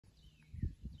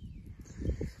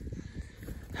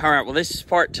All right, well, this is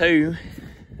part 2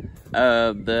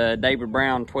 of the David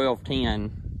Brown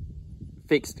 1210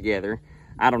 fixed together.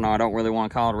 I don't know, I don't really want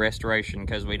to call it a restoration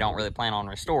because we don't really plan on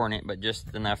restoring it, but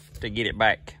just enough to get it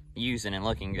back using and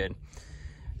looking good.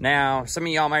 Now, some of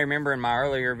y'all may remember in my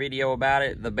earlier video about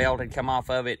it, the belt had come off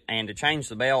of it, and to change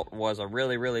the belt was a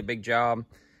really, really big job.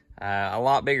 A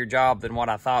lot bigger job than what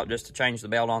I thought just to change the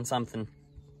belt on something.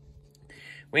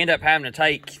 We end up having to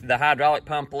take the hydraulic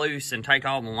pump loose and take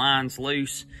all the lines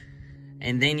loose.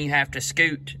 And then you have to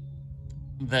scoot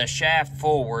the shaft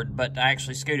forward, but to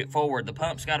actually scoot it forward, the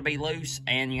pump's got to be loose,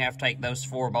 and you have to take those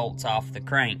 4 bolts off the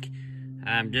crank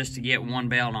just to get one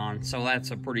belt on. So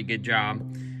that's a pretty good job.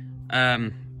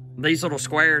 These little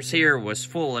squares here was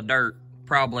full of dirt,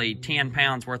 probably 10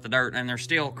 pounds worth of dirt, and there's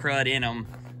still crud in them.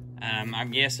 I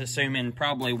guess assuming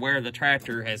probably where the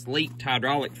tractor has leaked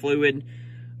hydraulic fluid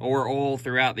or oil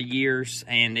throughout the years,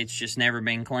 and it's just never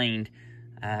been cleaned.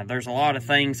 There's a lot of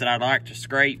things that I'd like to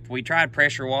scrape. We tried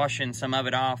pressure washing some of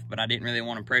it off, but I didn't really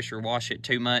want to pressure wash it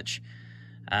too much.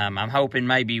 I'm hoping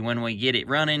maybe when we get it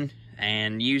running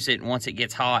and use it, once it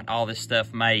gets hot, all this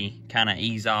stuff may kind of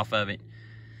ease off of it.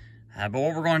 But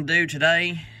what we're going to do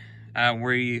today,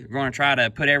 we're going to try to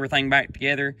put everything back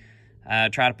together, try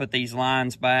to put these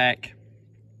lines back,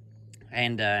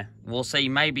 and we'll see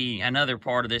maybe another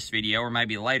part of this video, or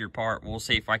maybe a later part, we'll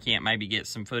see if I can't maybe get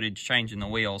some footage changing the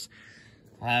wheels.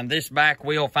 This back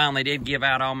wheel finally did give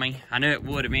out on me. I knew it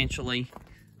would eventually,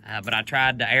 but I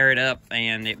tried to air it up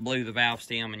and it blew the valve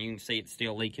stem, and you can see it's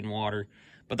still leaking water.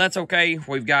 But that's okay.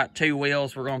 We've got 2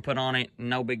 wheels we're going to put on it.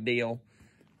 No big deal.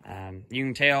 You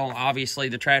can tell, obviously,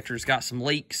 the tractor's got some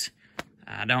leaks.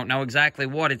 I don't know exactly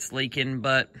what it's leaking,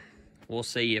 but we'll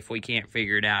see if we can't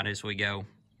figure it out as we go.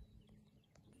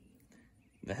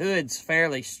 The hood's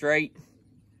fairly straight.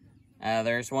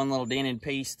 There's one little dented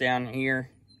piece down here.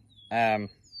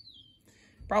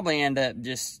 Probably end up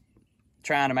just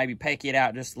trying to maybe peck it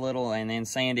out just a little and then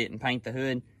sand it and paint the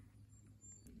hood.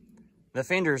 The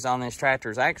fenders on this tractor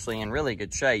is actually in really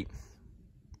good shape.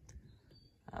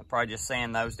 I'll probably just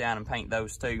sand those down and paint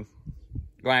those too.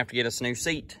 Gonna have to get us a new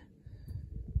seat.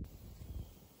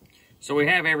 So we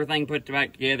have everything put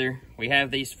back together. We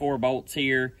have these 4 bolts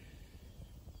here.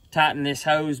 Tighten this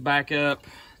hose back up.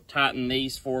 Tighten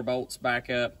these 4 bolts back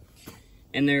up.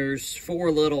 And there's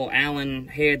 4 little Allen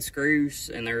head screws,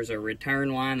 and there's a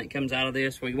return line that comes out of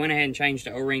this. We went ahead and changed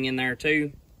the O-ring in there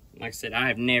too. Like I said, I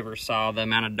have never saw the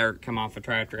amount of dirt come off a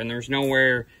tractor, and there's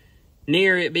nowhere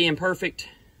near it being perfect.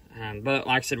 But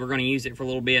like I said, we're going to use it for a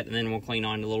little bit, and then we'll clean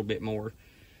on it a little bit more.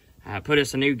 Put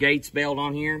us a new Gates belt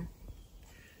on here.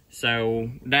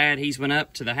 So Dad, he's went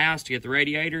up to the house to get the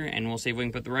radiator, and we'll see if we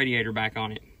can put the radiator back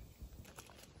on it.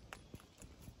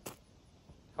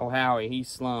 Oh, Howie, he's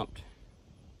slumped.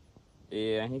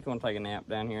 Yeah, he's going to take a nap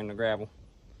down here in the gravel.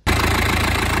 Nice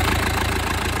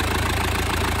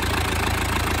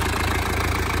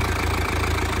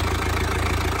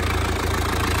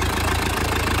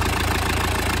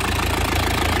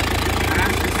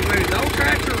and smooth. The old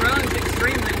tractor runs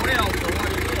extremely well for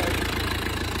what it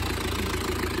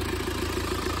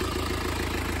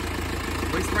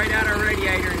is. We sprayed out our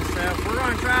radiator and stuff. We're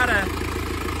going to try to,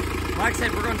 like I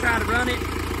said, we're going to try to run it,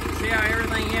 see how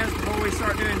everything is before we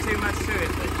start doing too much to it.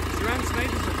 But it's running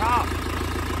smooth as a top.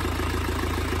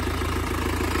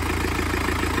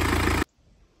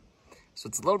 So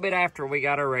it's a little bit after we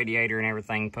got our radiator and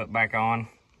everything put back on.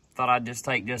 Thought I'd just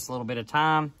take just a little bit of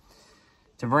time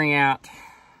to bring out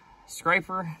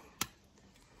scraper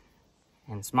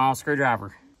and small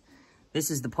screwdriver.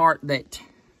 This is the part that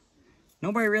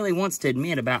nobody really wants to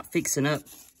admit about fixing up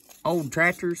old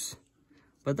tractors,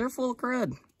 but they're full of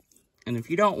crud. And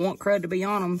if you don't want crud to be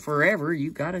on them forever,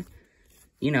 you gotta,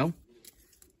 you know,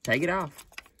 take it off.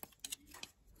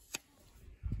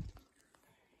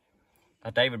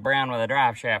 A David Brown with a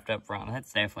drive shaft up front.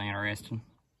 That's definitely interesting.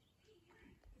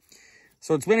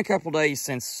 So it's been a couple days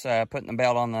since putting the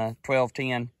belt on the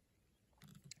 1210.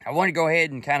 I want to go ahead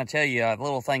and kind of tell you a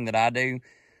little thing that I do.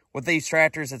 With these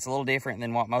tractors, it's a little different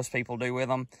than what most people do with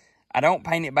them. I don't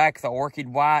paint it back the Orchid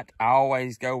White. I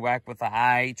always go back with the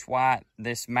IH White,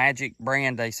 this Magic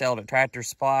brand they sell at Tractor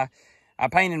Supply. I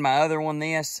painted my other one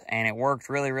this, and it worked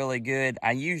really, really good.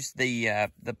 I used the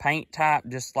paint type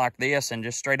just like this and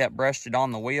just straight up brushed it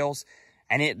on the wheels,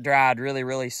 and it dried really,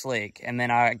 really slick. And then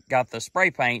I got the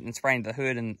spray paint and sprayed the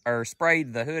hood and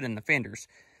the fenders.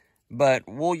 But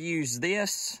we'll use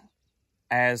this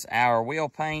as our wheel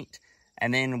paint,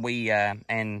 and then we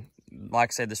like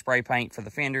I said, the spray paint for the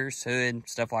fenders, hood,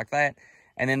 stuff like that.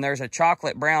 And then there's a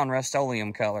chocolate brown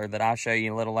Rust-Oleum color that I'll show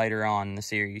you a little later on in the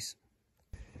series.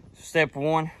 Step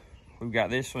one, we've got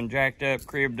this one jacked up,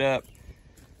 cribbed up.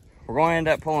 we're going to end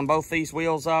up pulling both these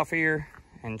wheels off here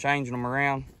and changing them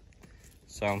around.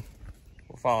 So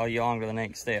we'll follow you along to the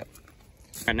next step.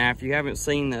 Right now, if you haven't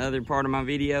seen the other part of my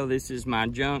video, this is my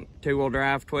junk two-wheel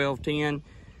drive 1210.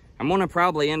 I'm gonna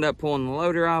probably end up pulling the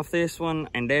loader off this one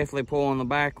and definitely pulling the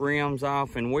back rims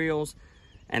off and wheels.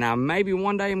 And maybe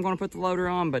one day I'm gonna put the loader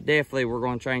on, but definitely we're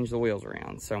gonna change the wheels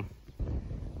around. So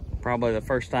probably the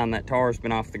first time that tar's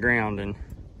been off the ground in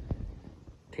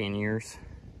 10 years.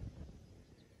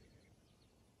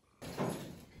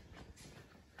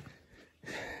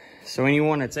 So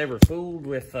anyone that's ever fooled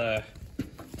with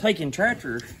taking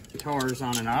tractor tars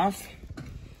on and off,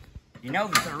 you know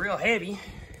that they're real heavy.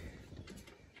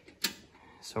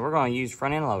 So we're going to use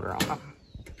front end loader on them.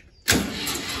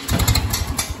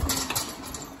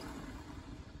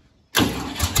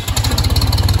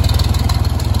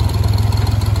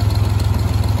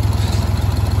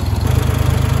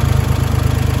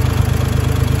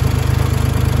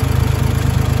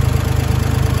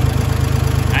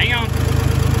 Hang on.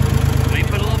 Let me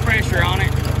put a little pressure on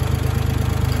it.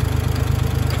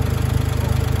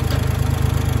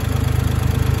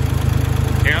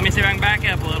 Here, let me see if I can back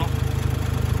up a little.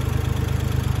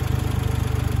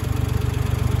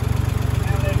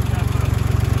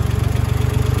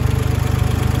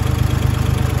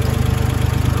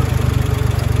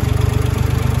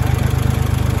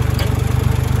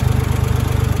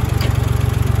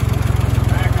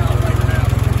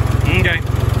 Okay.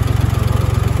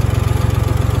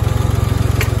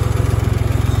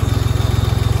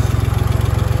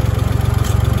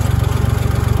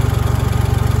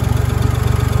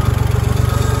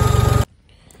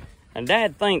 And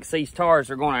Dad thinks these tires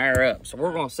are going to air up, so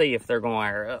we're going to see if they're going to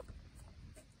air up.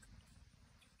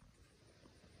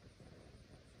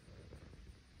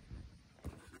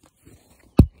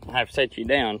 I'll have to set you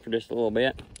down for just a little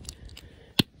bit.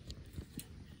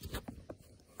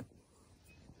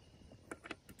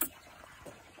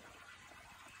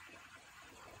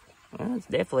 Well, it's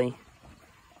definitely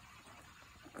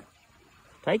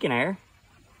taking air.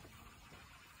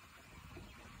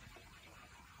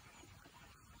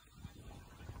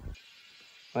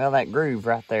 Well, that groove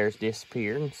right there has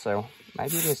disappeared, so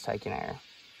maybe it is taking air.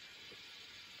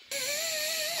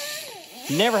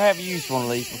 Never have used one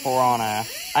of these before on a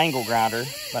angle grinder,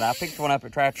 but I picked one up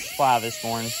at Tractor Supply this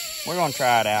morning. We're going to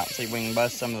try it out, see if we can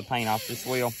bust some of the paint off this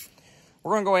wheel.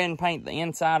 We're going to go ahead and paint the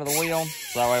inside of the wheel,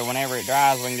 so that way whenever it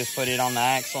dries, we can just put it on the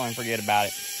axle and forget about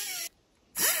it.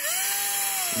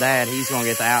 Dad, he's going to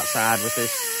get the outside with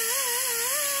this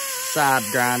side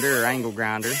grinder or angle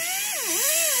grinder.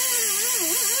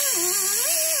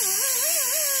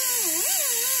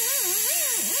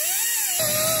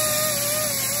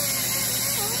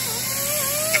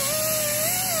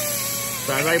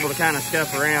 So I was able to kind of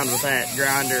scuff around with that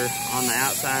grinder on the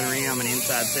outside rim and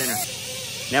inside center.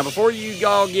 Now, before you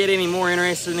all get any more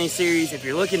interested in this series, if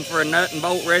you're looking for a nut and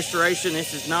bolt restoration,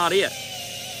 this is not it.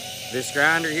 This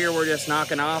grinder here, we're just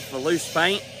knocking off the loose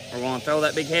paint. We're going to throw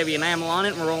that big heavy enamel on it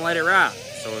and we're going to let it ride.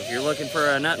 So if you're looking for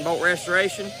a nut and bolt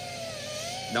restoration,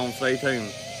 don't stay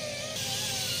tuned.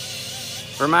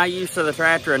 For my use of the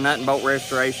tractor, a nut and bolt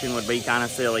restoration would be kind of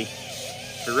silly.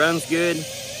 If it runs good,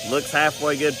 looks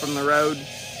halfway good from the road,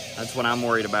 that's what I'm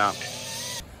worried about.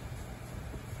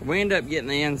 We end up getting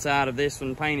the inside of this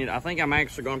one painted. I think I'm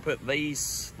actually going to put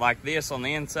these like this on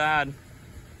the inside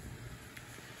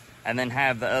and then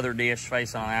have the other dish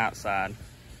face on the outside.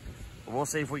 But we'll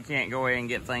see if we can't go ahead and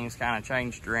get things kind of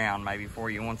changed around maybe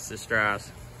for you once this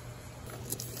dries.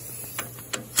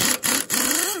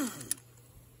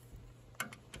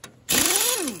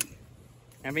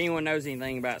 Now, if anyone knows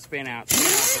anything about spin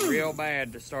outs are real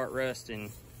bad to start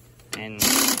rusting, and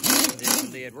this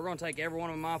one did. We're going to take every one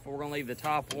of them off, but we're going to leave the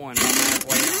top one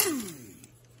halfway out.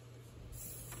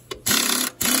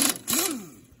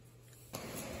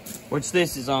 Which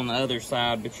this is on the other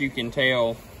side, but you can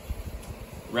tell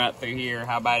right through here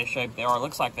how bad a shape they are. It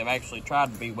looks like they've actually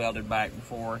tried to be welded back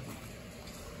before.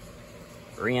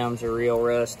 Rims are real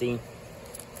rusty.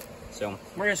 So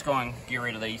we're just going to get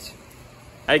rid of these.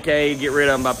 AKA get rid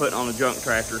of them by putting on a junk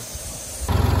tractor.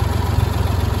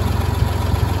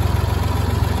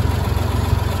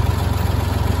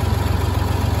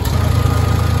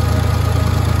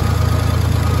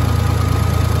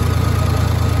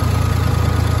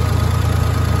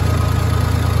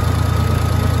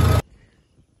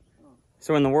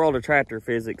 So in the world of tractor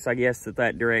physics, I guess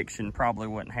that direction probably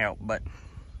wouldn't help, but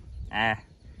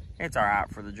it's all right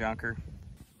for the junker.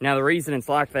 Now the reason it's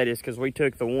like that is because we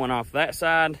took the one off that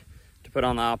side to put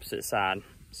on the opposite side.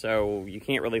 So you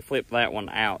can't really flip that one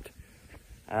out.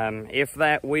 If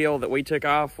that wheel that we took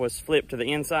off was flipped to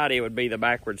the inside, it would be the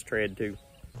backwards tread too.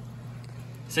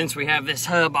 since we have this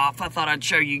hub off, I thought I'd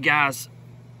show you guys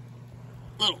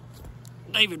a little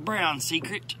David Brown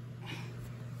secret.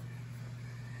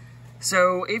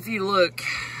 So if you look,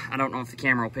 I don't know if the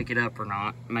camera will pick it up or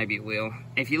not, maybe it will.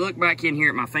 If you look back in here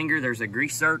at my finger, there's a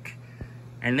grease zerk,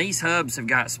 and these hubs have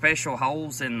got special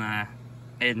holes in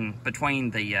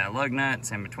between the lug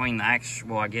nuts and between the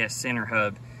actual, I guess, center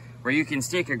hub, where you can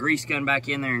stick a grease gun back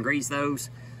in there and grease those.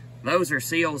 Those are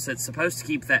seals that's supposed to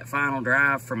keep that final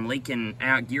drive from leaking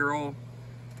out gear oil.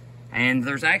 And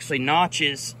there's actually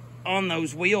notches on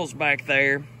those wheels back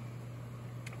there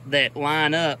that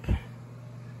line up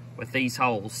with these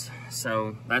holes.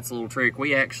 So that's a little trick.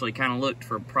 We actually kind of looked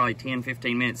for probably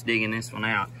 10-15 minutes digging this one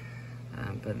out.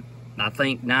 But I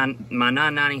think my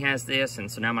 990 has this,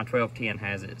 and so now my 1210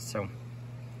 has it. So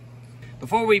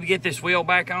before we get this wheel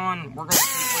back on, we're going to see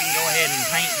if we can go ahead and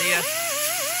paint this,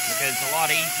 because it's a lot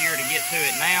easier to get to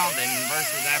it now than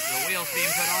versus after the wheel's being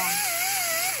put on.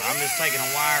 So I'm just taking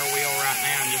a wire wheel right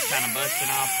now and just kind of busting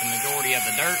off the majority of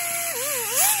the dirt.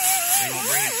 Then we'll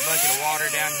bring a bucket of water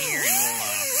down here and we'll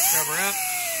scrub her up,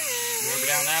 rub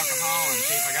down the alcohol, and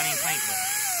see if I got any paint left.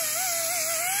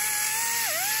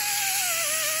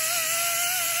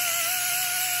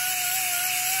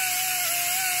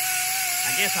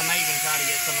 I guess I may even try to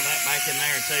get some of that back in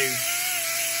there too.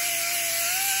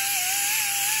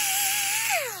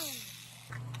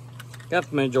 Got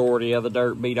the majority of the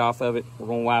dirt beat off of it. We're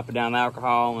going to wipe it down with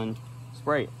alcohol and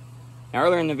spray it. Now,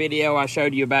 earlier in the video, I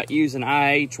showed you about using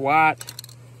IH white.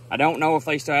 I don't know if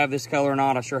they still have this color or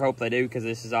not. I sure hope they do, because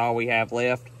this is all we have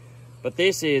left. But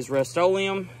this is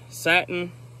Rust-Oleum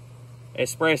Satin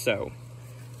Espresso.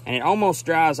 And it almost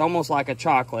dries almost like a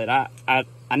chocolate. I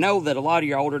know that a lot of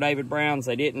your older David Browns,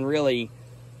 they didn't really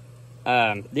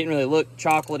look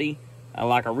chocolatey,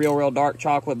 like a real dark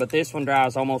chocolate, but this one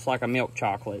dries almost like a milk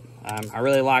chocolate. I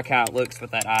really like how it looks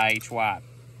with that IH white.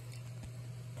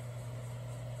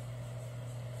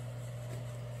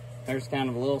 There's kind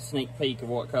of a little sneak peek of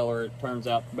what color it turns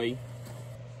out to be.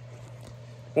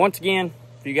 Once again,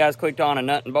 if you guys clicked on a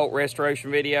nut and bolt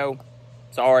restoration video,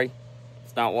 sorry,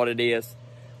 it's not what it is.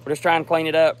 We're just trying to clean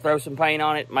it up, throw some paint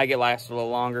on it, make it last a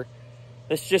little longer.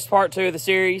 This is just part 2 of the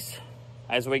series.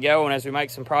 As we go and as we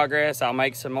make some progress, I'll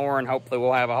make some more, and hopefully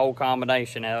we'll have a whole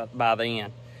combination out by the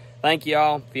end. Thank you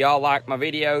all. If y'all like my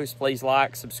videos, please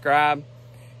like, subscribe,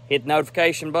 hit the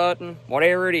notification button,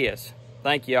 whatever it is.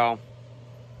 Thank you all.